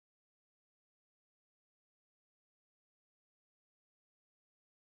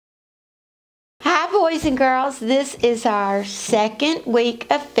boys and girls, this is our second week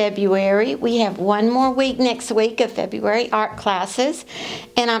of February. We have one more week next week of February art classes,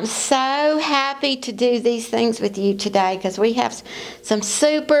 and I'm so happy to do these things with you today because we have some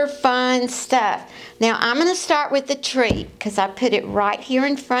super fun stuff. Now I'm going to start with the tree because I put it right here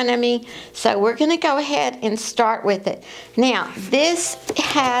in front of me, so we're going to go ahead and start with it. Now this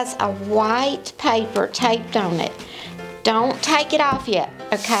has a white paper taped on it. Don't take it off yet,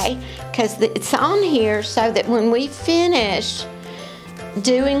 okay? Because it's on here so that when we finish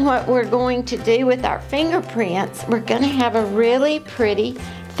doing what we're going to do with our fingerprints, we're going to have a really pretty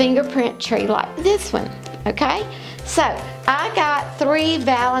fingerprint tree like this one, okay? So I got 3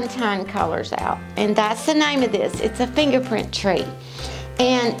 Valentine colors out, and that's the name of this. It's a fingerprint tree.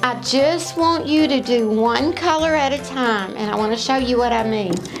 And I just want you to do one color at a time, and I want to show you what I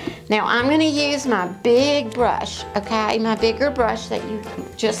mean. Now I'm going to use my big brush, okay, my bigger brush that you,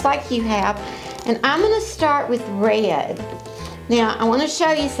 just like you have, and I'm going to start with red. Now I want to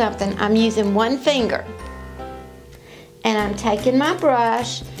show you something. I'm using one finger, and I'm taking my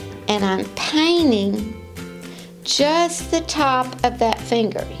brush and I'm painting just the top of that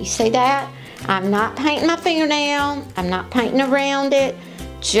finger. You see that? I'm not painting my fingernail. I'm not painting around it.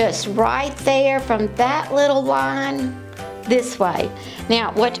 Just right there from that little line this way.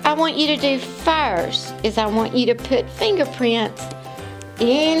 Now what I want you to do first is I want you to put fingerprints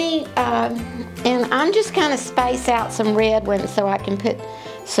and I'm just kind of space out some red ones so I can put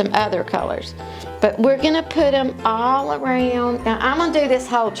some other colors. But we're going to put them all around. Now I'm going to do this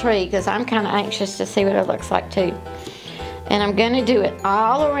whole tree because I'm kind of anxious to see what it looks like too. And I'm going to do it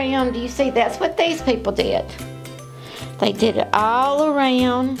all around. Do you see? That's what these people did. They did it all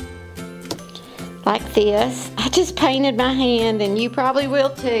around like this. I just painted my hand, and you probably will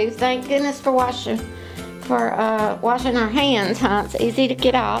too. Thank goodness for washing our hands, huh? It's easy to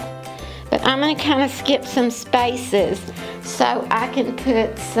get off. But I'm going to kind of skip some spaces so I can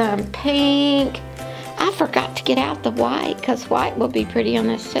put some pink. I forgot to get out the white because white will be pretty on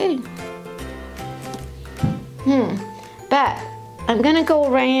this too. But I'm going to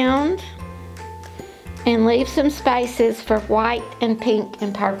go around and leave some spaces for white and pink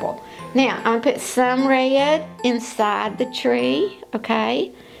and purple. Now, I'm going to put some red inside the tree,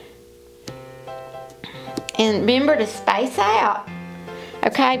 okay? And remember to space out,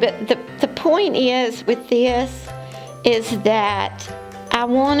 okay? But the point is with this is that I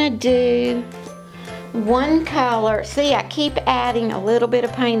want to do one color. See, I keep adding a little bit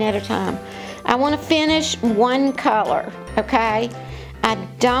of paint at a time. I want to finish one color, okay? I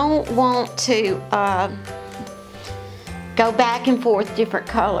don't want to go back and forth different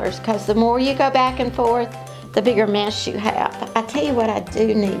colors, because the more you go back and forth, the bigger mess you have. I tell you what I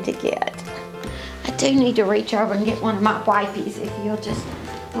do need to get. I do need to reach over and get one of my wipies, if you'll just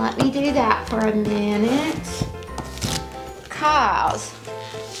let me do that for a minute. Because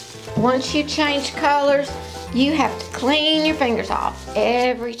once you change colors, you have to clean your fingers off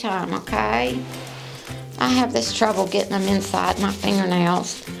every time, okay? I have this trouble getting them inside my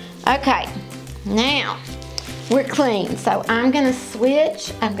fingernails. Okay, now we're clean, so I'm gonna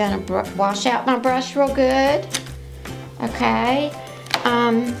switch. I'm gonna wash out my brush real good, okay?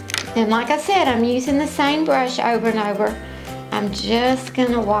 And like I said, I'm using the same brush over and over. I'm just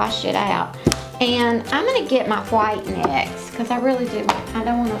gonna wash it out. And I'm gonna get my white next, because I really do, I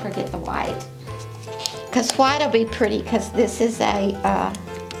don't wanna forget the white. Because white will be pretty, because this is a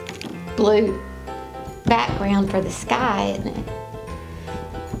blue background for the sky, isn't it?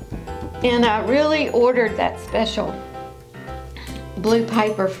 And I really ordered that special blue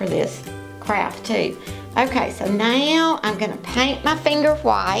paper for this craft too. Okay, so now I'm going to paint my finger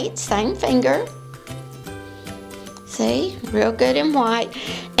white, same finger. See, real good in white.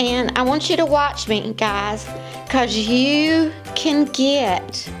 And I want you to watch me, guys, because you can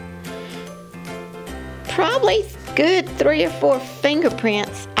get probably good 3 or 4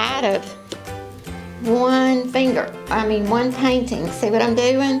 fingerprints out of one painting. See what I'm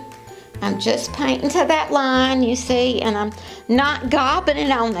doing? I'm just painting to that line, you see, and I'm not gobbing it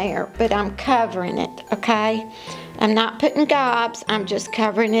on there, but I'm covering it, okay? I'm not putting gobs, I'm just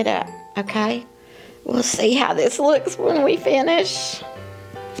covering it up, okay? We'll see how this looks when we finish.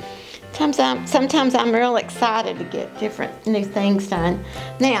 Sometimes I'm real excited to get different new things done.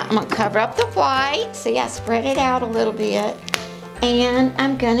 Now, I'm gonna cover up the white. See, I spread it out a little bit, and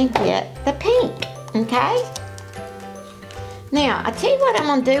I'm gonna get the pink, okay? Now, I'll tell you what I'm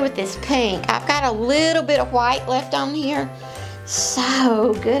going to do with this pink. I've got a little bit of white left on here.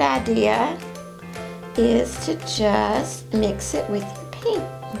 So, good idea is to just mix it with your pink,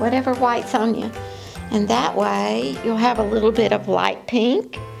 whatever white's on you. And that way, you'll have a little bit of light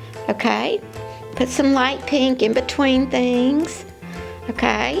pink, okay? put some light pink in between things,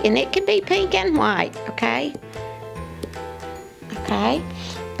 okay? And it can be pink and white, okay? Okay,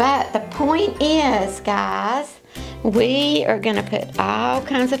 but the point is, guys, we are gonna put all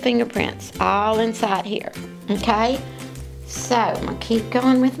kinds of fingerprints all inside here, okay? So I'm gonna keep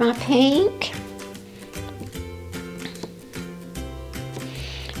going with my pink.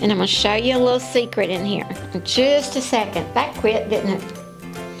 And I'm gonna show you a little secret in here in just a second. That quit, didn't it?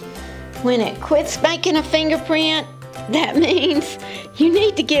 When it quits making a fingerprint, that means you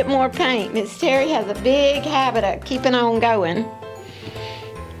need to get more paint. Miss Terry has a big habit of keeping on going.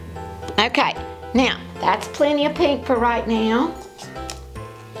 Okay, now that's plenty of pink for right now.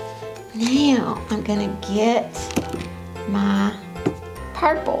 Now I'm gonna get my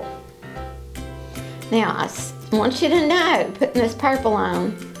purple. Now I want you to know, putting this purple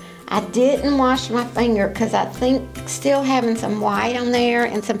on, I didn't wash my finger because I think still having some white on there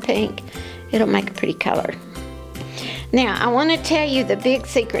and some pink, it'll make a pretty color. Now I want to tell you the big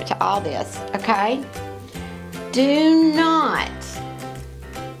secret to all this, okay? Do not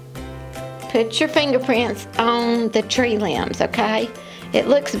put your fingerprints on the tree limbs, okay? It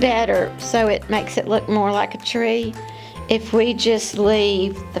looks better, so it makes it look more like a tree if we just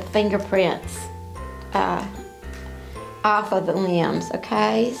leave the fingerprints off of the limbs,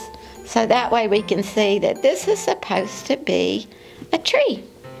 okay? So that way we can see that this is supposed to be a tree.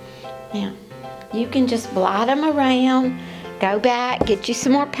 Now, you can just blot them around, go back, get you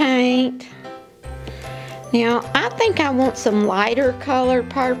some more paint. Now, I think I want some lighter colored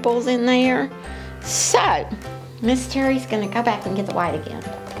purples in there. So, Miss Terry's gonna go back and get the white again.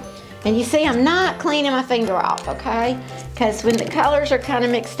 And you see, I'm not cleaning my finger off, okay? Because when the colors are kind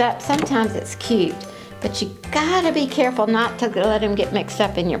of mixed up, sometimes it's cute. But you gotta be careful not to let them get mixed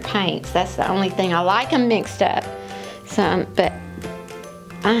up in your paints. That's the only thing. I like them mixed up some, but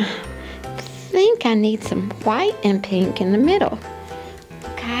I think I need some white and pink in the middle.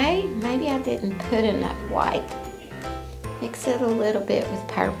 Okay, maybe I didn't put enough white. Mix it a little bit with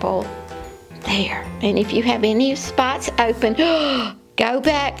purple. There. And if you have any spots open, go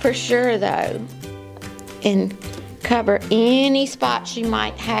back for sure though, and cover any spots you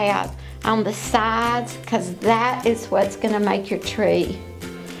might have on the sides, because that is what's going to make your tree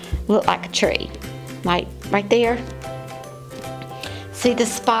look like a tree. Like right there. See the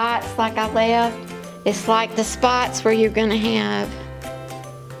spots like I left? It's like the spots where you're going to have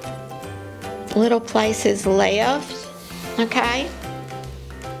little places left. Okay?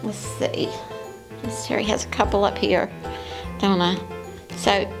 Let's see. Miss Terry has a couple up here, don't I?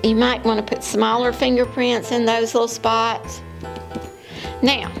 So you might want to put smaller fingerprints in those little spots.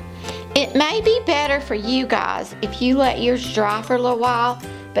 Now, it may be better for you guys if you let yours dry for a little while,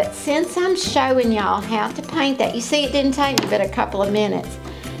 but since I'm showing y'all how to paint that, you see it didn't take me but a couple of minutes.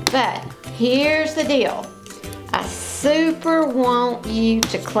 But here's the deal. I super want you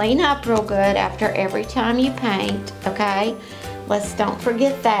to clean up real good after every time you paint, okay? Don't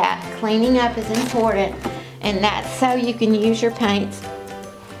forget that. Cleaning up is important, and that's so you can use your paints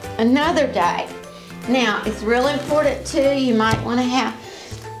another day. Now, it's real important too, you might want to have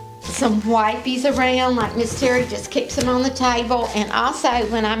some wipies around, like Miss Terry just keeps them on the table. And also,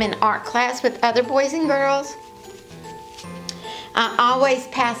 when I'm in art class with other boys and girls, I always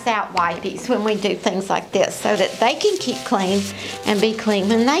pass out wipies when we do things like this so that they can keep clean and be clean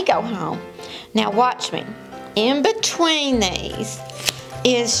when they go home. Now watch me. In between these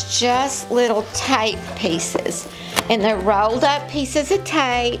is just little tape pieces, and they're rolled up pieces of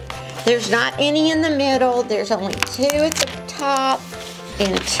tape. There's not any in the middle. There's only 2 at the top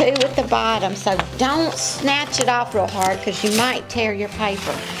and 2 at the bottom, so don't snatch it off real hard because you might tear your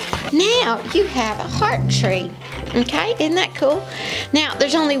paper. Now you have a heart tree. Okay, isn't that cool? Now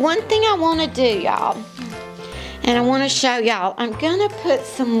there's only one thing I want to do, y'all, and I want to show y'all. I'm gonna put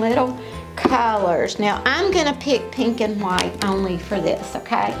some little colors. Now I'm gonna pick pink and white only for this,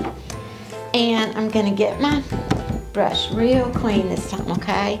 okay? And I'm gonna get my brush real clean this time,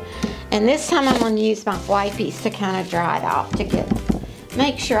 okay? And this time I'm gonna use my wipies to kind of dry it off to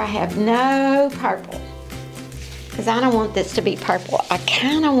make sure I have no purple, because I don't want this to be purple. I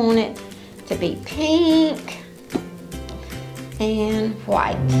kind of want it to be pink and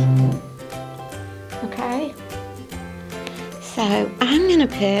white. Okay? So I'm gonna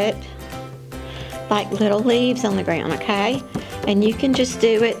put like little leaves on the ground, okay? And you can just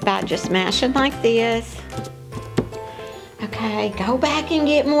do it by just mashing like this. Okay, go back and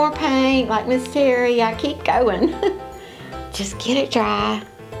get more paint like Miss Terry. I keep going. Just get it dry.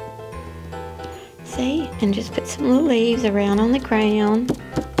 See? And just put some little leaves around on the ground.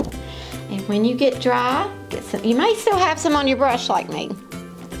 And when you get dry, get some. You may still have some on your brush like me.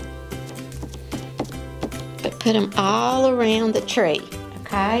 put them all around the tree,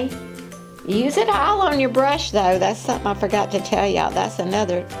 okay? Use it all on your brush though. That's something I forgot to tell y'all. That's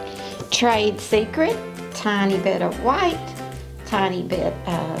another trade secret. Tiny bit of white, tiny bit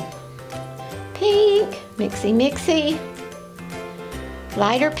of pink, mixy,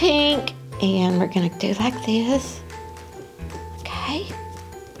 lighter pink, and we're gonna do like this, okay?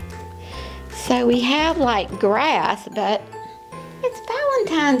 So we have like grass, but it's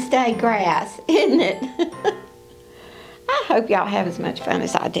Valentine's Day grass, isn't it? I hope y'all have as much fun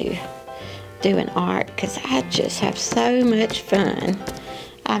as I do doing art, because I just have so much fun.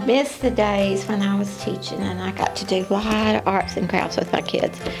 I miss the days when I was teaching and I got to do a lot of arts and crafts with my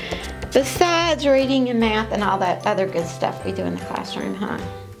kids. Besides reading and math and all that other good stuff we do in the classroom, huh?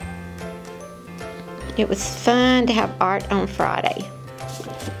 It was fun to have art on Friday.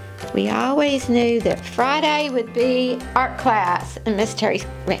 We always knew that Friday would be art class in Miss Terry's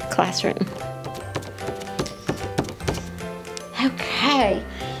classroom. Okay,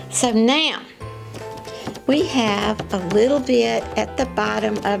 so now we have a little bit at the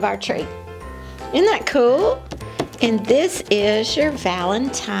bottom of our tree. Isn't that cool? And this is your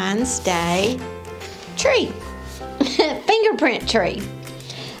Valentine's Day tree, fingerprint tree.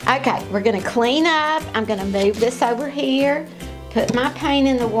 Okay, we're gonna clean up. I'm gonna move this over here, put my paint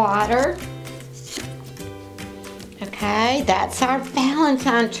in the water. Okay, that's our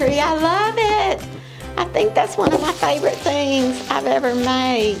Valentine tree. I love it. I think that's one of my favorite things I've ever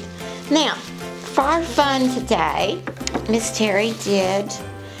made. Now, for our fun today, Miss Terry did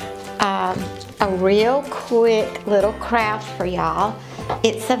a real quick little craft for y'all.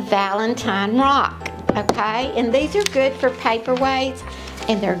 It's a Valentine rock, okay? And these are good for paperweights,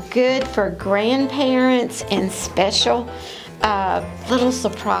 and they're good for grandparents and special little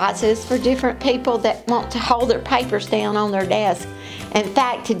surprises for different people that want to hold their papers down on their desk. In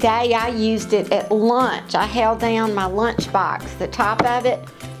fact, today I used it at lunch. I held down my lunch box, the top of it,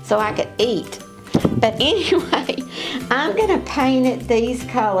 so I could eat. But anyway, I'm gonna paint it these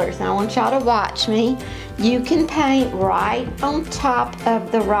colors. Now I want y'all to watch me. You can paint right on top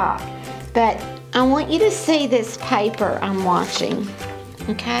of the rock, but I want you to see this paper I'm washing,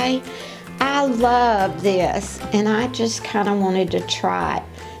 okay? I love this, and I just kind of wanted to try it.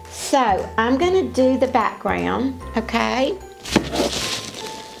 So I'm gonna do the background, okay?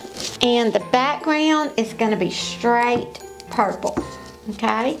 And the background is gonna be straight purple,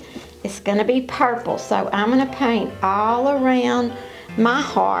 okay? It's gonna be purple, so I'm gonna paint all around my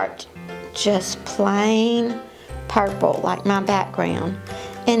heart, just plain purple, like my background.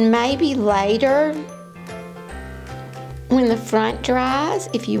 And maybe later, when the front dries,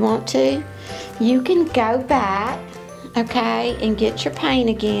 if you want to, you can go back, okay, and get your paint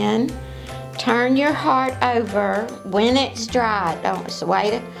again. Turn your heart over when it's dry. Don't just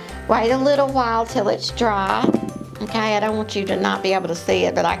wait a little while till it's dry. Okay, I don't want you to not be able to see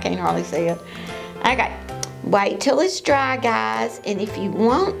it, but I can't hardly see it. Okay, wait till it's dry, guys. And if you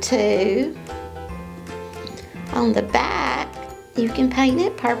want to, on the back, you can paint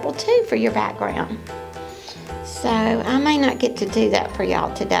it purple too for your background. So I may not get to do that for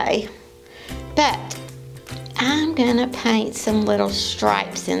y'all today, but I'm gonna paint some little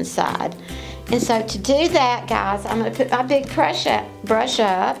stripes inside. And so to do that, guys, I'm gonna put my big brush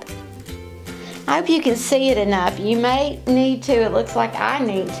up. I hope you can see it enough. You may need to, it looks like I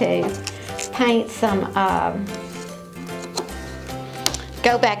need to, paint some,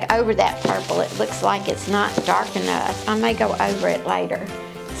 go back over that purple. It looks like it's not dark enough. I may go over it later.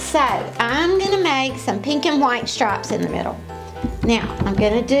 So I'm gonna make some pink and white stripes in the middle. Now, I'm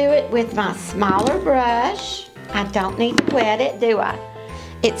gonna do it with my smaller brush. I don't need to wet it, do I?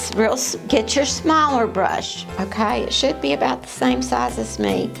 It's real, get your smaller brush, okay? It should be about the same size as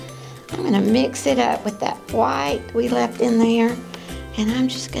me. I'm gonna mix it up with that white we left in there, and I'm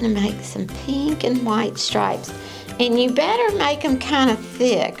just gonna make some pink and white stripes. And you better make them kind of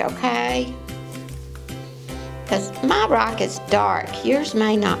thick, okay? Because my rock is dark. Yours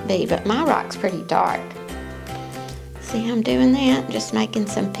may not be, but my rock's pretty dark. See how I'm doing that? Just making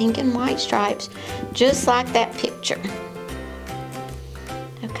some pink and white stripes, just like that picture.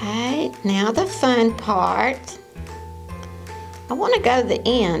 Okay, now the fun part. I want to go to the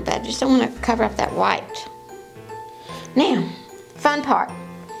end, but I just don't want to cover up that white. Now, fun part.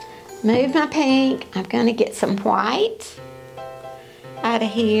 Move my pink. I'm going to get some white out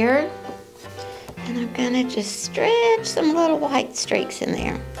of here. And I'm going to just stretch some little white streaks in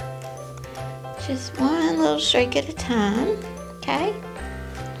there. Just one little streak at a time, okay?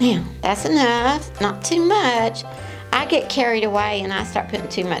 Now, that's enough, not too much. I get carried away and I start putting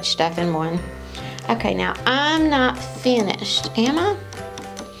too much stuff in one. Okay, now I'm not finished, am I?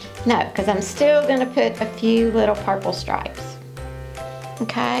 No, because I'm still going to put a few little purple stripes.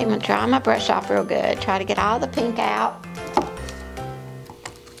 Okay, I'm going to dry my brush off real good. Try to get all the pink out.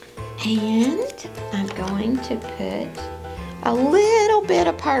 And I'm going to put a little bit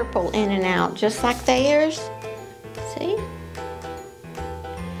of purple in and out, just like theirs. See?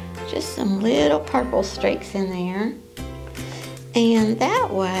 Just some little purple streaks in there. And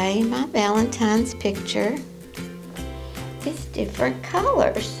that way, my Valentine's picture is different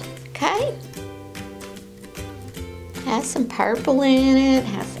colors, okay? Has some purple in it,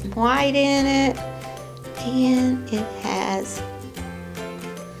 has some white in it, and it has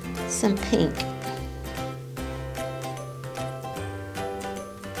some pink.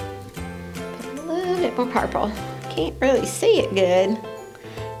 Put a little bit more purple. Can't really see it good.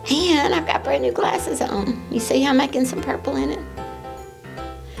 And I've got brand new glasses on. You see how I'm making some purple in it?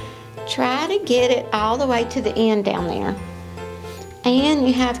 Try to get it all the way to the end down there. And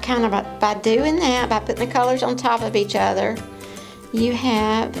you have kind of by doing that, by putting the colors on top of each other, you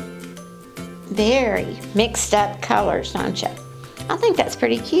have very mixed up colors, don't you? I think that's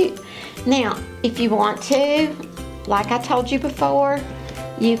pretty cute. Now, if you want to, like I told you before,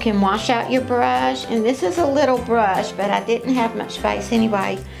 you can wash out your brush. And this is a little brush, but I didn't have much space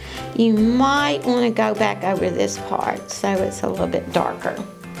anyway. You might want to go back over this part so it's a little bit darker.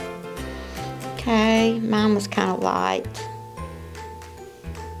 Okay, mine was kind of light.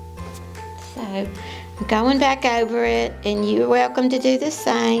 So I'm going back over it, and you're welcome to do the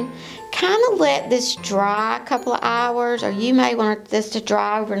same. Kind of let this dry a couple of hours, or you may want this to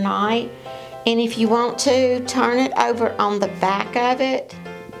dry overnight. And if you want to, turn it over on the back of it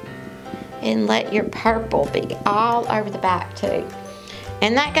and let your purple be all over the back too.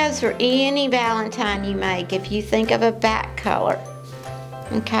 And that goes for any Valentine you make if you think of a back color.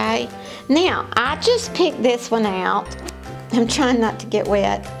 Okay? Now, I just picked this one out. I'm trying not to get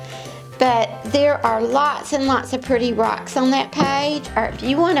wet. But there are lots and lots of pretty rocks on that page. Or if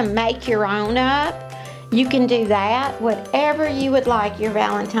you want to make your own up, you can do that. Whatever you would like your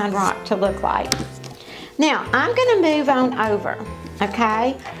Valentine rock to look like. Now, I'm going to move on over,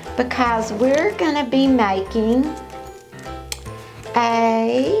 okay? Because we're going to be making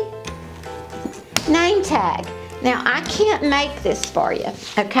a name tag. Now, I can't make this for you,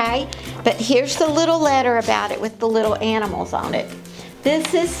 okay? But here's the little letter about it with the little animals on it.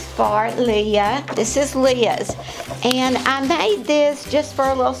 This is for Leah. This is Leah's. And I made this just for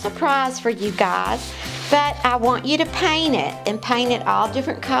a little surprise for you guys. But I want you to paint it, and paint it all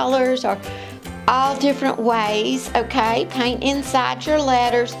different colors or all different ways, okay? Paint inside your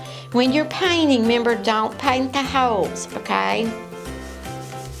letters. When you're painting, remember, don't paint the holes, okay?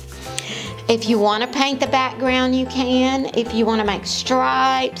 If you want to paint the background, you can. If you want to make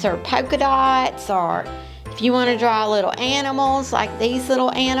stripes or polka dots, or if you want to draw little animals like these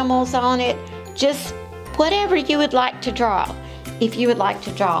little animals on it, just whatever you would like to draw. If you would like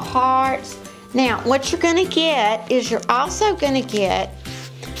to draw hearts. Now, what you're going to get is you're also going to get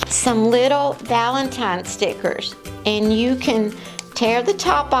some little Valentine stickers. And you can tear the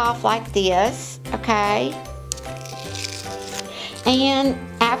top off like this, okay? And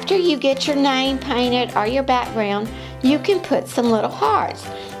after you get your name painted or your background, you can put some little hearts.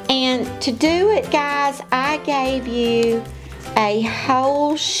 And to do it, guys, I gave you a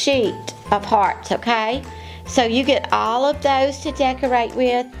whole sheet of hearts, okay? So you get all of those to decorate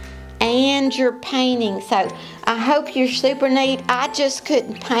with and your painting. So I hope you're super neat. I just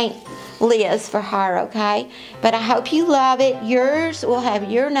couldn't paint Liz for her, okay? But I hope you love it. Yours will have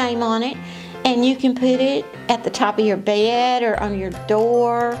your name on it. And you can put it at the top of your bed or on your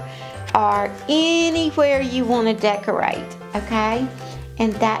door or anywhere you want to decorate, okay?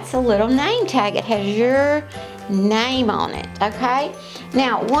 And that's a little name tag. It has your name on it, okay?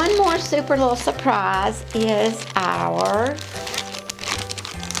 Now, one more super little surprise is our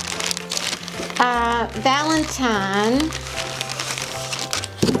Valentine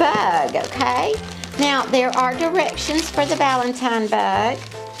bug, okay? Now, there are directions for the Valentine bug.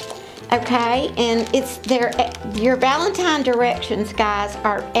 Okay, and it's there. Your Valentine directions, guys,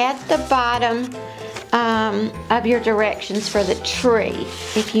 are at the bottom of your directions for the tree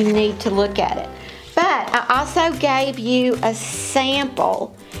if you need to look at it. But I also gave you a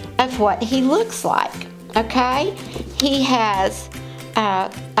sample of what he looks like. Okay, he has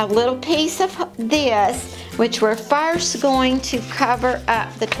a little piece of this, which we're first going to cover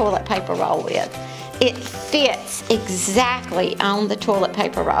up the toilet paper roll with. It fits exactly on the toilet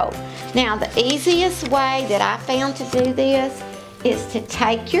paper roll. Now, the easiest way that I found to do this is to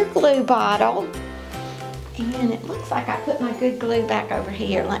take your glue bottle, and it looks like I put my good glue back over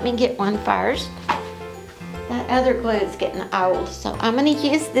here. Let me get one first. That other glue is getting old, so I'm going to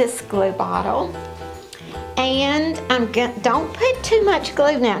use this glue bottle. And don't put too much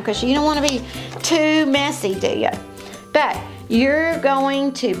glue now because you don't want to be too messy, do you? But you're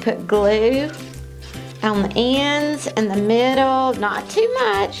going to put glue on the ends and the middle, not too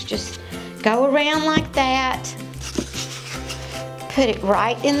much, just go around like that. Put it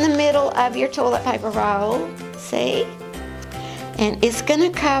right in the middle of your toilet paper roll, see? And it's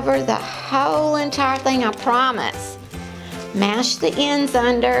gonna cover the whole entire thing, I promise. Mash the ends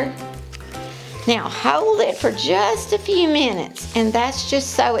under. Now hold it for just a few minutes, and that's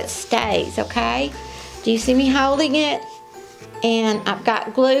just so it stays, okay? Do you see me holding it? And I've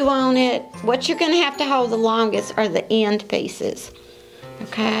got glue on it. What you're gonna have to hold the longest are the end pieces,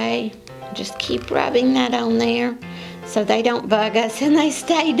 okay? Just keep rubbing that on there so they don't bug us and they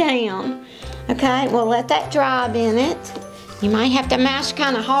stay down. Okay, we'll let that dry a minute. You might have to mash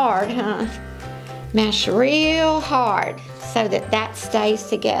kind of hard, huh? Mash real hard so that that stays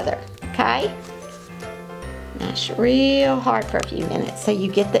together, okay? Mash real hard for a few minutes so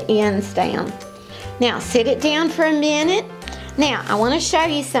you get the ends down. Now, sit it down for a minute. Now, I want to show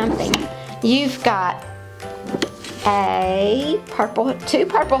you something. You've got two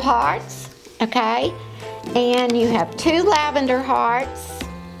purple hearts, okay? And you have 2 lavender hearts,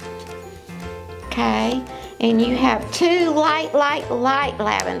 okay? And you have 2 light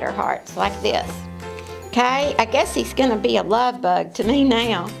lavender hearts, like this, okay? I guess he's gonna be a love bug to me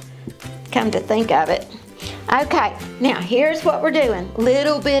now, come to think of it. Okay, now here's what we're doing.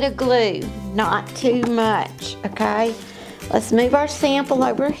 Little bit of glue, not too much, okay? Let's move our sample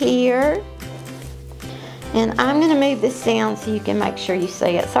over here. And I'm gonna move this down so you can make sure you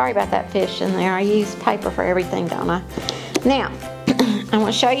see it. Sorry about that fish in there. I use paper for everything, don't I? Now, I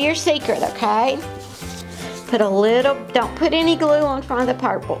wanna show you your secret, okay? Don't put any glue on front of the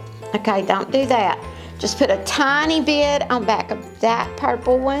purple. Okay, don't do that. Just put a tiny bit on back of that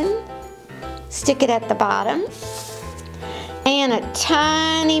purple one. Stick it at the bottom. And a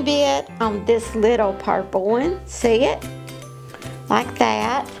tiny bit on this little purple one. See it? Like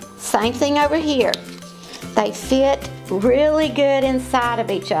that. Same thing over here. They fit really good inside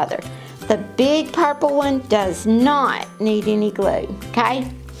of each other. The big purple one does not need any glue, okay?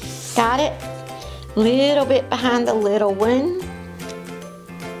 Got it? Little bit behind the little one.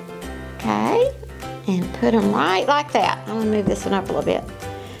 Okay, and put them right like that. I'm gonna move this one up a little bit.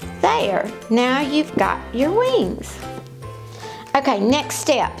 There, now you've got your wings. Okay, next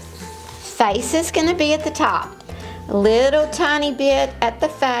step. Face is gonna be at the top. A little tiny bit at the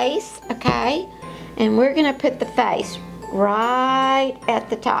face, okay? And we're gonna put the face right at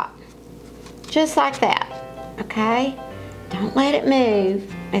the top. Just like that, okay? Don't let it move.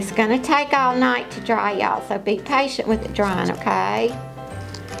 It's gonna take all night to dry, y'all, so be patient with it drying, okay?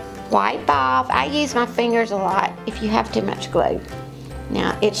 Wipe off. I use my fingers a lot if you have too much glue.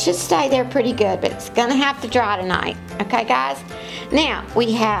 Now, it should stay there pretty good, but it's gonna have to dry tonight, okay, guys? Now,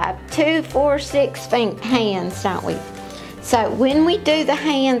 we have 2, 4, 6 hands, don't we? So when we do the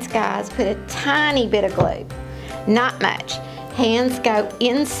hands, guys, put a tiny bit of glue, not much. Hands go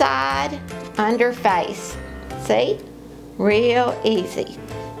inside, under face. See? Real easy.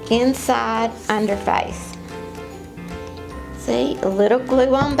 Inside, under face. See? A little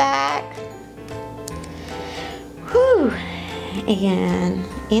glue on back. Whew. And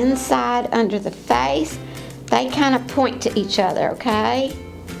inside, under the face. They kind of point to each other, okay?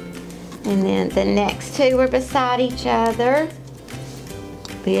 And then the next 2 are beside each other.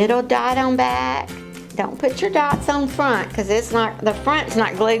 Little dot on back. Don't put your dots on front because the front's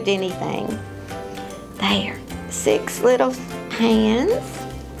not glued to anything. There. 6 little hands.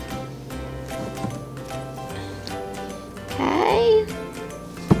 Okay.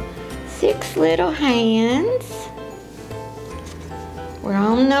 6 little hands. We're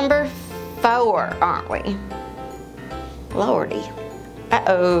on number 4, aren't we? Lordy.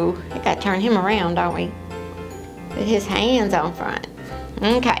 Uh-oh, we gotta turn him around, don't we? Put his hands on front.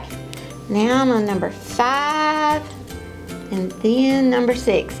 Okay, now I'm on number 5, and then number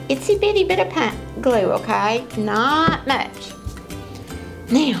 6. Itsy bitty bit of glue, okay? Not much.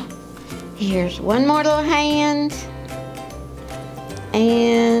 Now, here's one more little hand,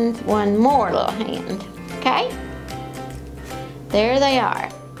 and one more little hand, okay? There they are,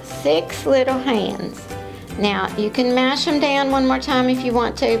 6 little hands. Now, you can mash them down one more time if you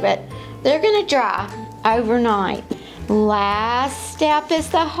want to, but they're gonna dry overnight. Last step is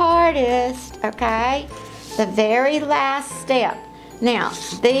the hardest, okay? The very last step. Now,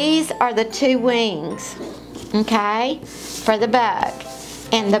 these are the 2 wings, okay, for the bug.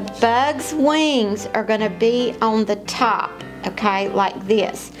 And the bug's wings are gonna be on the top, okay, like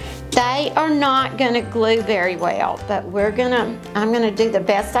this. They are not gonna glue very well, but I'm gonna do the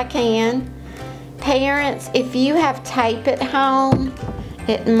best I can. Parents, if you have tape at home,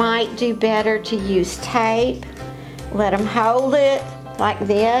 it might do better to use tape. Let them hold it like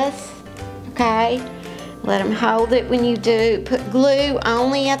this, okay? Let them hold it when you do. Put glue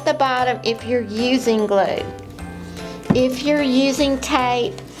only at the bottom if you're using glue. If you're using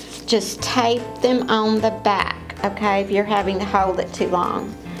tape, just tape them on the back, okay, if you're having to hold it too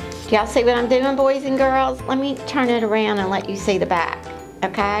long. Do y'all see what I'm doing, boys and girls? Let me turn it around and let you see the back,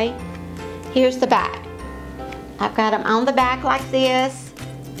 okay? Here's the back. I've got them on the back like this,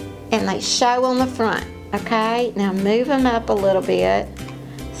 and they show on the front, okay? Now move them up a little bit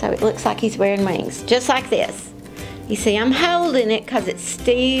so it looks like he's wearing wings, just like this. You see, I'm holding it because it's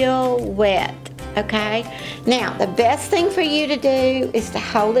still wet, okay? Now, the best thing for you to do is to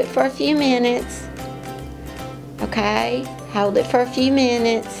hold it for a few minutes, okay? Hold it for a few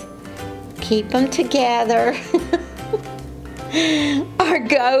minutes. Keep them together. Or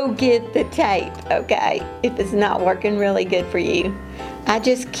go get the tape, okay? If it's not working really good for you. I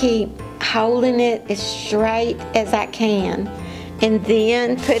just keep holding it as straight as I can. And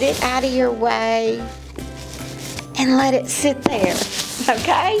then put it out of your way and let it sit there,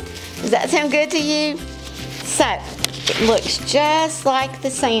 okay? Does that sound good to you? So, it looks just like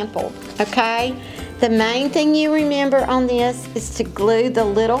the sample, okay? The main thing you remember on this is to glue the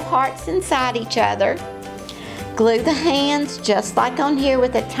little hearts inside each other. Glue the hands just like on here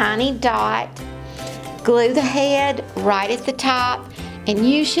with a tiny dot. Glue the head right at the top. And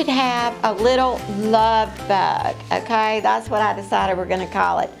you should have a little love bug, okay? That's what I decided we're gonna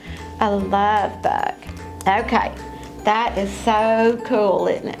call it, a love bug. Okay, that is so cool,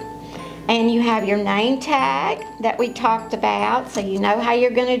 isn't it? And you have your name tag that we talked about, so you know how you're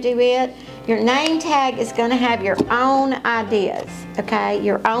gonna do it. Your name tag is gonna have your own ideas, okay?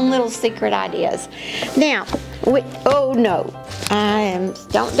 Your own little secret ideas. Now, oh no,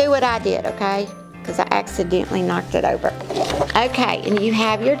 don't do what I did, okay? Because I accidentally knocked it over. Okay, and you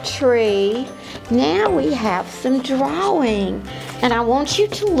have your tree. Now we have some drawing. And I want you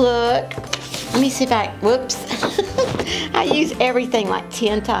to look. Let me see if whoops. I use everything like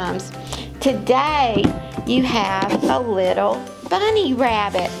 10 times. Today, you have a little bunny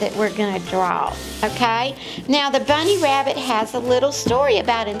rabbit that we're gonna draw, okay? Now the bunny rabbit has a little story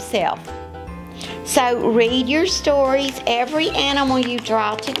about himself. So read your stories. Every animal you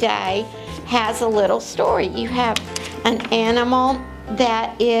draw today has a little story. You have an animal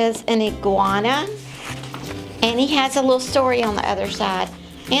that is an iguana, and he has a little story on the other side,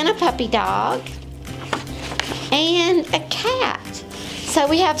 and a puppy dog, and a cat. So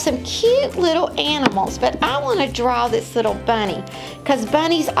we have some cute little animals, but I want to draw this little bunny because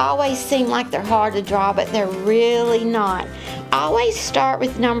bunnies always seem like they're hard to draw, but they're really not. Always start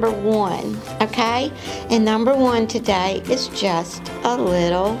with number 1, okay? And number 1 today is just a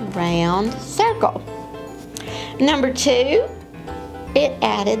little round circle. Number 2, it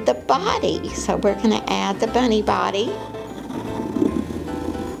added the body. So we're going to add the bunny body.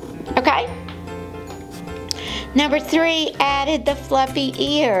 Okay? Number 3 added the fluffy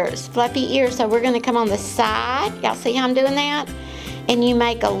ears. Fluffy ears, so we're going to come on the side. Y'all see how I'm doing that? And you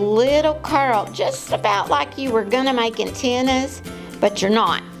make a little curl, just about like you were going to make antennas, but you're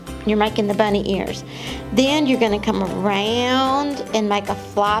not. You're making the bunny ears. Then you're going to come around and make a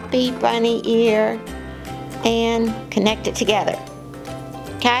floppy bunny ear and connect it together.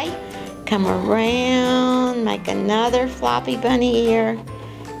 Okay? Come around, make another floppy bunny ear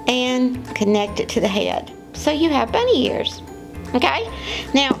and connect it to the head. So you have bunny ears. Okay?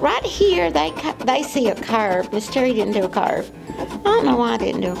 Now, right here, they see a curve. Miss Terry didn't do a curve. I don't know why I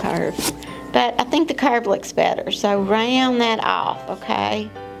didn't do a curve, but I think the curve looks better. So round that off, okay?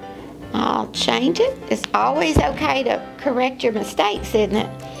 I'll change it. It's always okay to correct your mistakes, isn't it?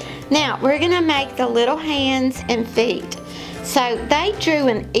 Now, we're going to make the little hands and feet. So they drew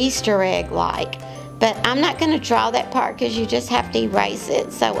an Easter egg like, but I'm not going to draw that part because you just have to erase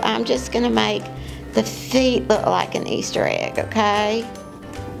it. So I'm just going to make the feet look like an Easter egg, okay?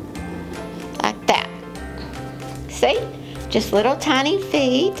 Like that. See? Just little tiny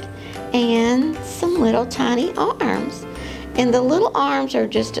feet and some little tiny arms. And the little arms are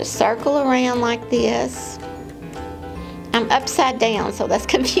just a circle around like this. I'm upside down, so that's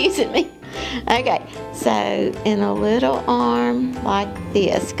confusing me. Okay, so in a little arm like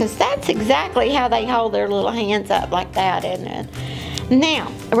this, because that's exactly how they hold their little hands up like that, isn't it?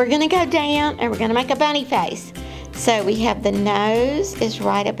 Now, we're going to go down and we're going to make a bunny face. So we have the nose is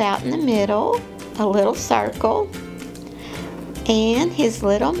right about in the middle, a little circle, and his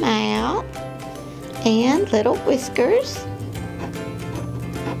little mouth, and little whiskers,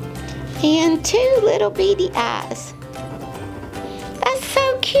 And 2 little beady eyes. That's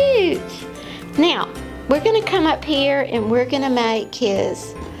so cute. Now, we're gonna come up here and we're gonna make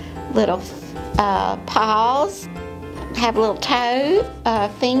his little paws, have little toe,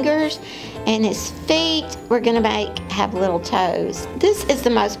 fingers, and his feet we're gonna have little toes. This is the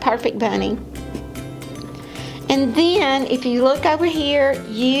most perfect bunny. And then if you look over here,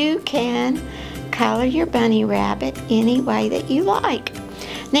 you can color your bunny rabbit any way that you like.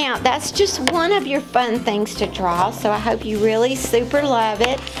 Now, that's just one of your fun things to draw, so I hope you really super love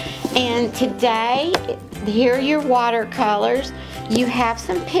it. And today, here are your watercolors. You have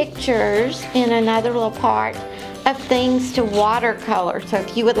some pictures in another little part of things to watercolor. So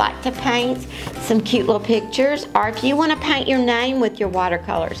if you would like to paint some cute little pictures, or if you want to paint your name with your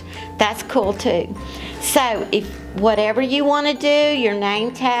watercolors, that's cool too. So if whatever you want to do, your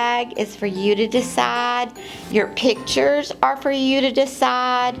name tag is for you to decide, your pictures are for you to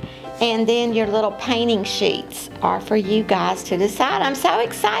decide, and then your little painting sheets are for you guys to decide. I'm so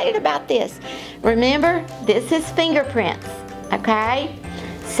excited about this. Remember, this is fingerprints, okay?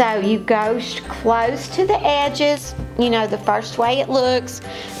 So you go close to the edges, you know, the first way it looks.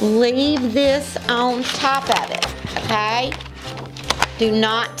 Leave this on top of it, okay? Do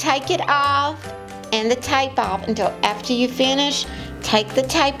not take it off and the tape off until after you finish. Take the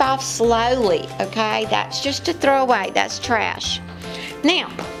tape off slowly, okay? That's just to throw away, that's trash. Now,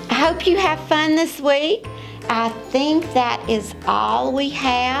 I hope you have fun this week. I think that is all we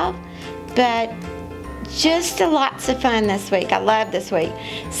have, but just lots of fun this week. I love this week.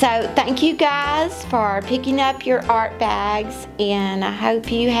 So thank you guys for picking up your art bags, and I hope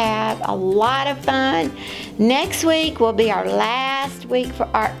you have a lot of fun. Next week will be our last week for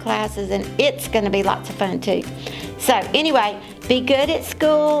art classes, and it's going to be lots of fun too. So anyway, be good at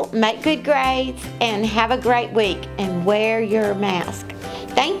school, make good grades, and have a great week, and wear your mask.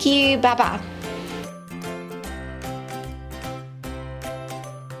 Thank you. Bye-bye.